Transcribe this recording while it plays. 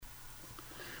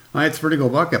Hi, it's Vertigo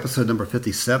Buck, episode number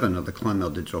 57 of the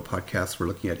Clonmel Digital Podcast. We're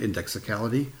looking at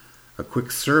Indexicality, a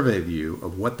quick survey view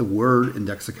of what the word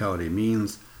Indexicality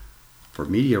means for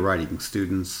media writing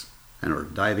students, and we're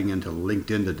diving into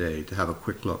LinkedIn today to have a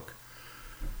quick look.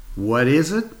 What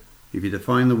is it? If you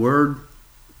define the word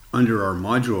under our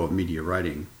module of media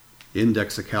writing,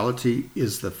 Indexicality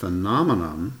is the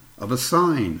phenomenon of a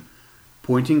sign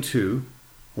pointing to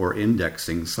or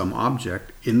indexing some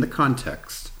object in the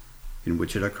context in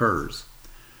which it occurs.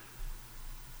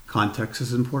 Context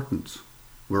is important.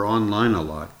 We're online a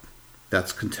lot.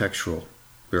 That's contextual.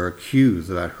 There are cues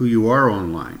about who you are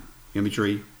online.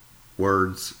 Imagery,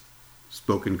 words,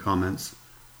 spoken comments,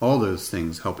 all those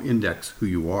things help index who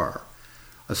you are.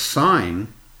 A sign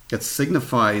that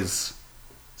signifies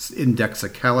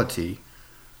indexicality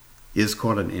is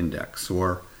called an index,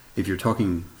 or if you're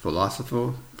talking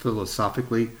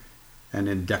philosophically, an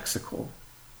indexical.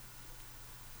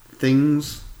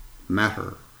 Things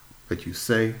matter that you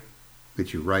say,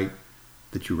 that you write,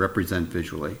 that you represent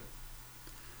visually.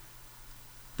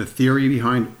 The theory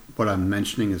behind what I'm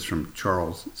mentioning is from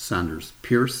Charles Sanders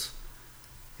Peirce.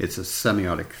 It's a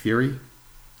semiotic theory.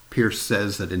 Peirce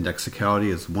says that indexicality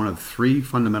is one of three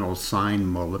fundamental sign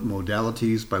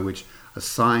modalities by which a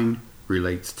sign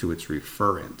relates to its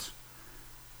referent.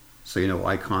 So you know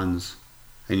icons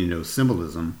and you know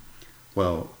symbolism.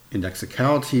 Well,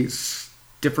 indexicality is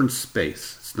different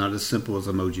space. It's not as simple as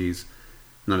emojis,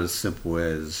 not as simple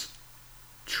as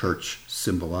church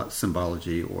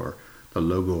symbology or the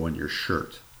logo on your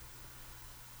shirt.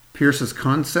 Peirce's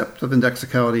concept of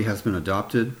indexicality has been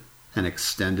adopted and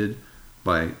extended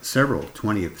by several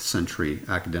 20th century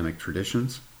academic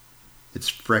traditions. It's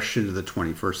fresh into the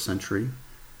 21st century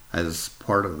as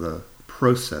part of the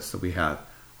process that we have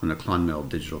on the Clonmel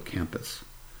Digital Campus.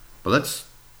 But let's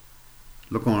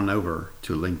look on over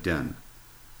to LinkedIn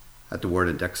at the word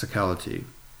indexicality.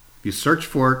 If you search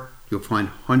for it, you'll find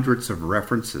hundreds of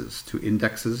references to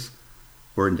indexes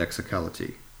or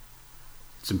indexicality.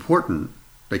 It's important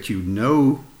that you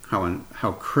know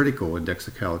how critical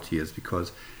indexicality is,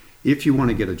 because if you want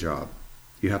to get a job,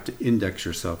 you have to index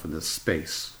yourself in the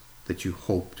space that you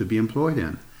hope to be employed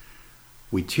in.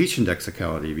 We teach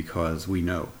indexicality because we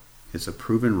know it's a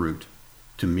proven route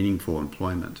to meaningful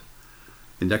employment.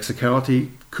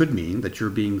 Indexicality could mean that you're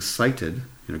being cited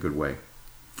in a good way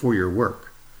for your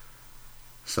work.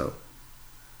 So,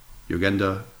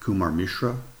 Yogendra Kumar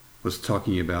Mishra was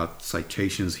talking about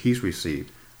citations he's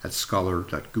received at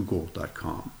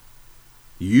scholar.google.com.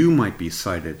 You might be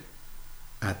cited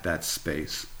at that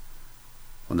space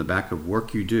on the back of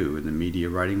work you do in the media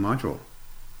writing module,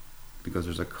 because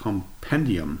there's a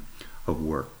compendium of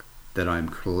work that I'm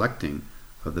collecting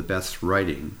of the best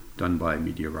writing done by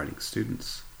media writing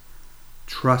students.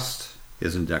 Trust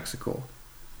is indexical.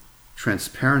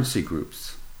 Transparency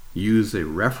groups use a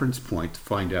reference point to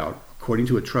find out, according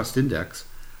to a trust index,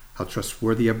 how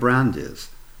trustworthy a brand is,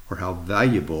 or how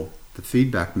valuable the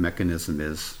feedback mechanism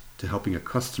is to helping a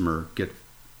customer get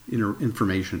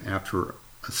information after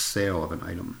a sale of an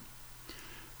item.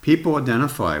 People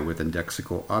identify with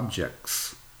indexical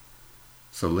objects.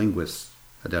 So linguists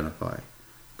identify.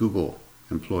 Google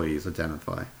employees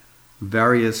identify.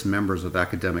 Various members of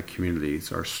academic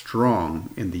communities are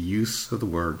strong in the use of the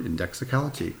word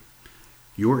indexicality.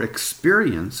 Your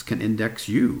experience can index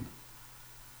you.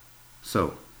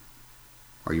 So,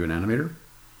 are you an animator?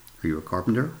 Are you a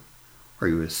carpenter? Are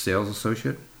you a sales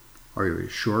associate? Are you a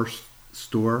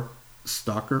store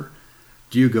stocker?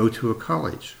 Do you go to a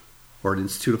college or an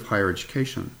institute of higher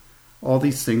education? All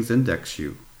these things index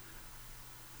you.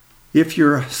 If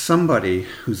you're somebody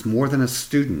who's more than a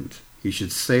student, you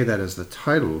should say that as the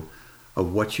title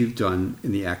of what you've done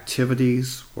in the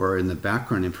activities or in the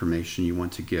background information you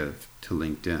want to give to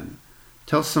LinkedIn.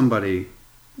 Tell somebody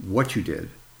what you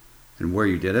did and where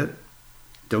you did it.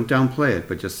 Don't downplay it,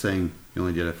 but just saying you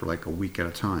only did it for like a week at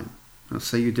a time. Now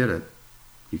say you did it,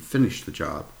 you finished the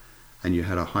job, and you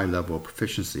had a high level of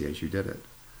proficiency as you did it.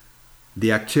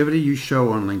 The activity you show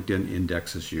on LinkedIn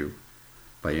indexes you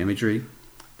by imagery,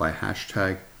 by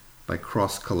hashtag, by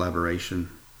cross-collaboration,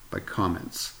 by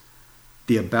comments.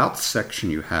 The About section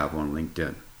you have on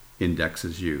LinkedIn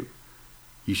indexes you.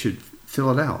 You should fill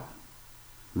it out.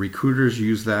 Recruiters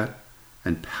use that,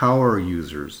 and power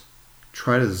users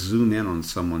try to zoom in on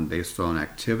someone based on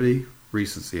activity,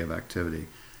 recency of activity,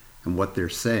 and what they're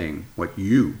saying, what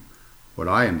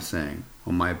I am saying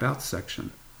on my About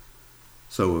section.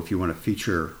 So if you want to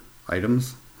feature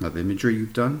items of imagery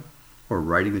you've done or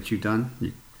writing that you've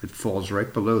done, it falls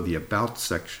right below the About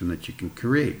section that you can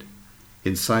create.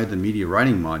 Inside the media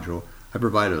writing module, I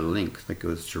provided a link that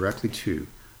goes directly to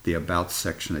the About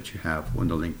section that you have on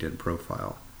the LinkedIn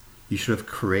profile. You should have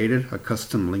created a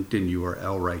custom LinkedIn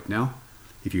URL right now.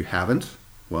 If you haven't,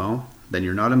 well, then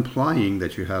you're not implying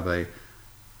that you have a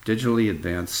digitally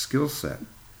advanced skill set.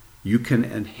 You can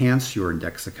enhance your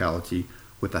indexicality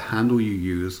with the handle you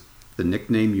use, the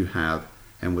nickname you have,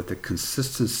 and with the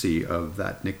consistency of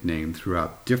that nickname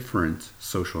throughout different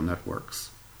social networks.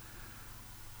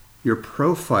 Your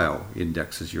profile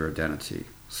indexes your identity.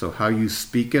 So how you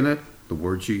speak in it, the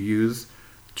words you use,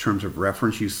 terms of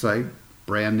reference you cite,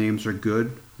 brand names are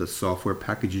good, the software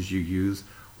packages you use,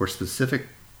 or specific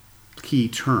key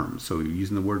terms. So you're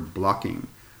using the word blocking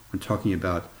when talking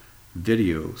about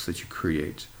videos that you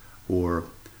create, or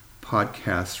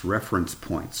podcast reference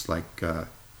points like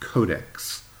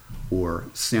codecs or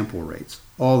sample rates.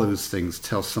 All those things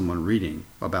tell someone reading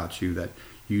about you that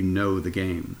you know the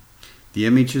game. The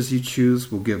images you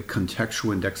choose will give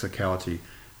contextual indexicality.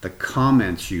 The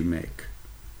comments you make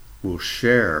will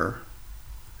share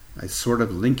a sort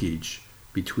of linkage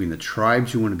between the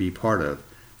tribes you want to be part of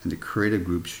and the creative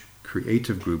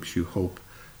groups you hope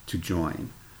to join.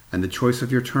 And the choice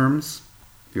of your terms,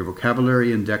 your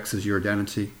vocabulary indexes your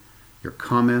identity, your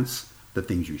comments, the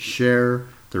things you share,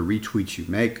 the retweets you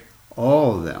make,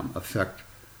 all of them affect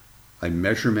a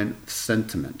measurement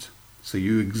sentiment. So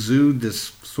you exude this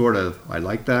sort of, I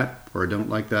like that, or I don't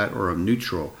like that, or I'm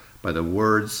neutral by the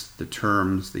words, the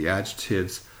terms, the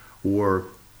adjectives, or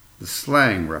the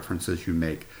slang references you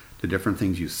make to different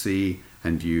things you see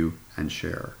and view and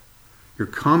share. Your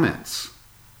comments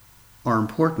are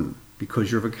important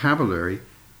because your vocabulary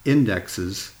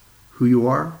indexes who you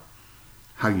are,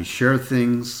 how you share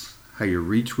things, how you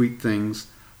retweet things,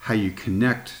 how you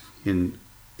connect in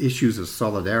issues of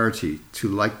solidarity to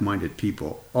like-minded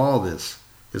people. All this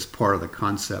is part of the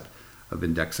concept of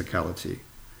indexicality.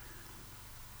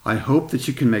 I hope that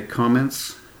you can make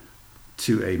comments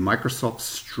to a Microsoft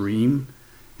stream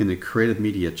in the Creative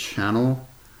Media channel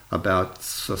about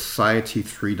Society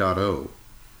 3.0.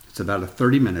 It's about a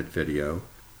 30-minute video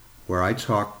where I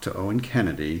talk to Owen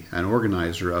Kennedy, an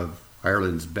organizer of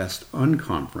Ireland's Best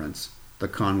Unconference, the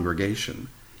Congregation.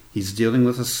 He's dealing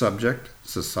with a subject,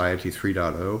 Society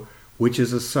 3.0, which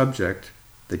is a subject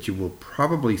that you will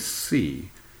probably see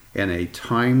in a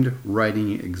timed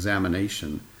writing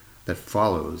examination that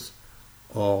follows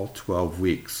all 12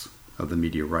 weeks of the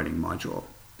media writing module.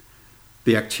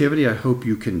 The activity I hope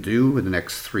you can do in the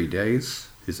next 3 days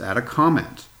is add a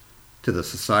comment to the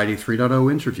Society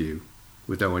 3.0 interview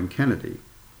with Owen Kennedy.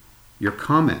 Your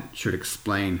comment should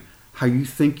explain how you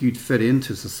think you'd fit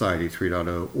into Society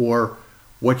 3.0 or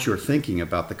what you're thinking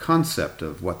about the concept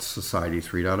of what Society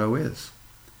 3.0 is.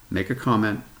 Make a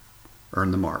comment,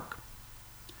 earn the mark.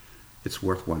 It's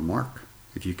worth 1 mark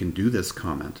if you can do this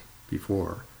comment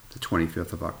before the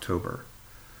 25th of October.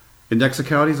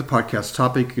 Indexicality is a podcast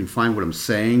topic. You can find what I'm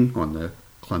saying on the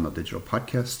Climb Up Digital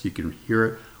podcast. You can hear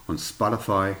it on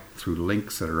Spotify through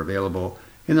links that are available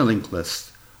in the link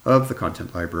list of the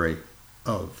content library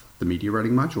of the media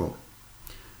writing module.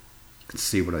 You can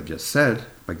see what I just said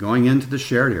by going into the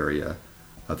shared area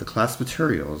of the class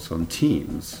materials on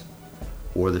Teams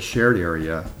or the shared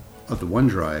area of the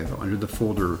OneDrive under the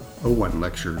folder 01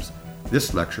 Lectures.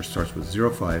 This lecture starts with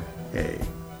 05A.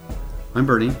 I'm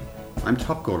Bernie. I'm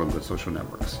Top Gold on Good Social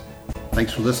Networks.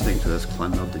 Thanks for listening to this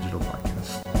Climb Up Digital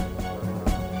podcast.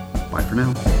 Bye for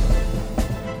now.